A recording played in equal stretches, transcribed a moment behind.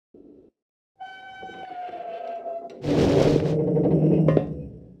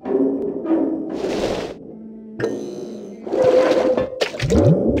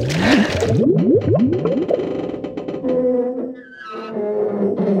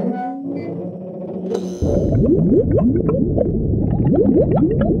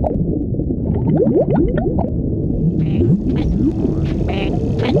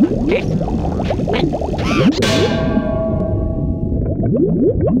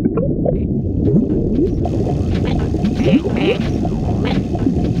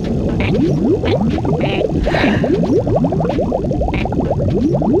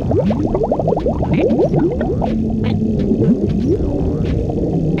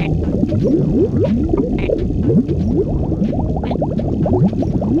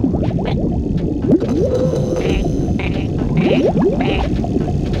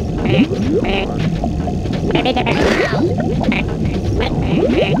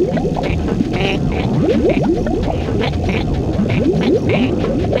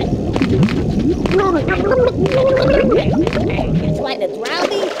Trying to drown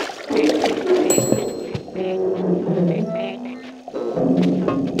me?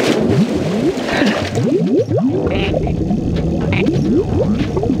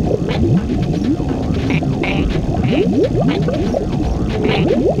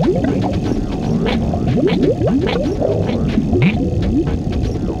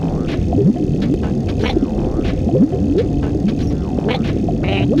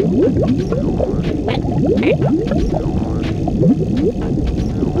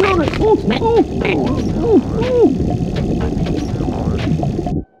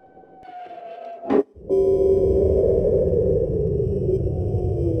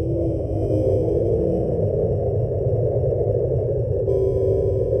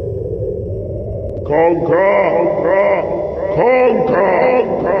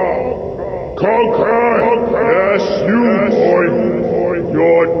 Conker! Yes, you boy!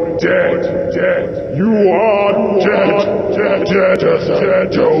 You're dead! You are dead!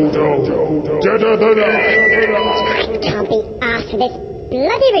 Deader than I! I can't be asked for this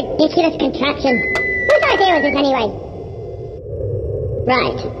bloody ridiculous contraption. Whose idea was this anyway?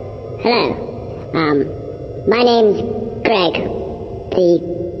 Right. Hello. My name's Greg, the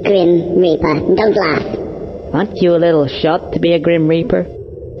Grim Reaper. Don't laugh. Aren't you a little short to be a Grim Reaper?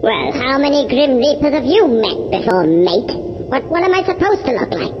 Well, how many Grim Reapers have you met before, mate? What am I supposed to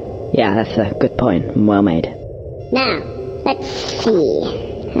look like? Yeah, that's a good point. Well made. Now, let's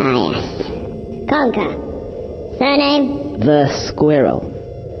see. Ah, yes. Conker. Surname? The Squirrel.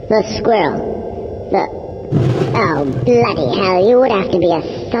 The Squirrel. Oh, bloody hell, you would have to be a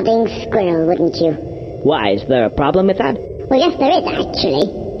sodding squirrel, wouldn't you? Why, is there a problem with that? Well, yes, there is, actually.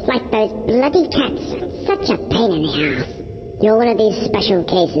 It's like those bloody cats. Such a pain in the ass. You're one of these special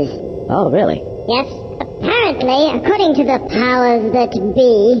cases. Oh, really? Yes. Apparently, according to the powers that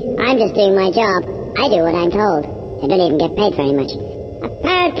be, I'm just doing my job. I do what I'm told. I don't even get paid very much.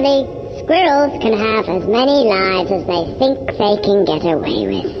 Apparently, squirrels can have as many lives as they think they can get away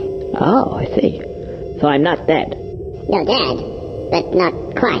with. Oh, I see. So I'm not dead. You're dead, but not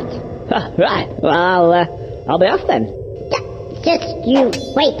quite. Right. Well, I'll be off then. Just you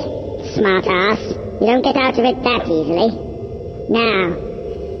wait, smart ass. You don't get out of it that easily. Now,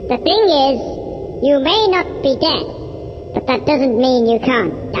 the thing is, you may not be dead, but that doesn't mean you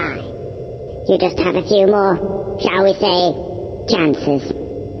can't die. You just have a few more, shall we say, chances.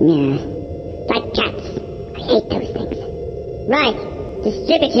 Yeah. Like cats. I hate those things. Right.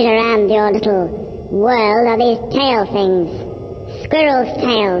 Distributed around your little world are these tail things. Squirrel's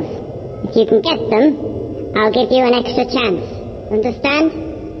tails. If you can get them, I'll give you an extra chance. Understand?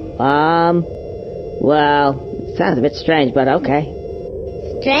 Well, it sounds a bit strange, but okay.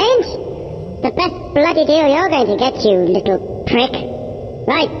 Strange? The best bloody deal you're going to get, you little prick.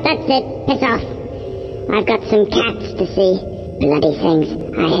 Right, that's it. Piss off. I've got some cats to see. Bloody things.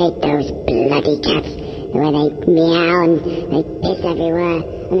 I hate those bloody cats. The way they meow and they piss everywhere.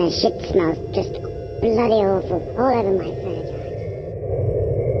 And their shit smells just bloody awful. All over my furniture.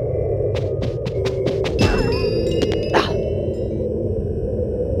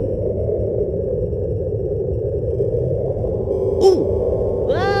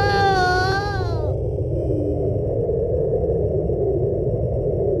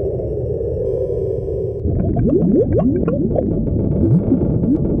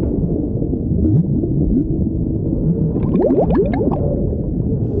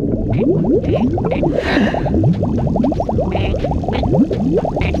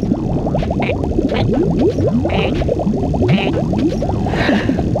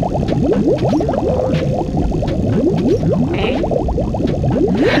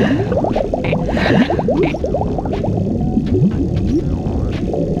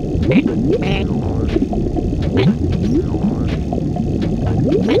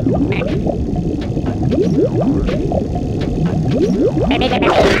 You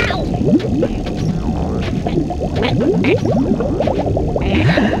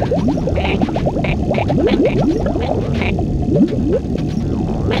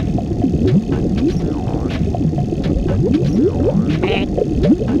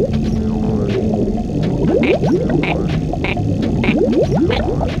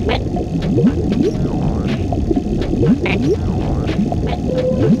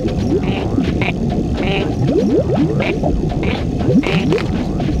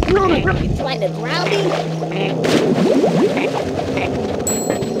trying to drown me?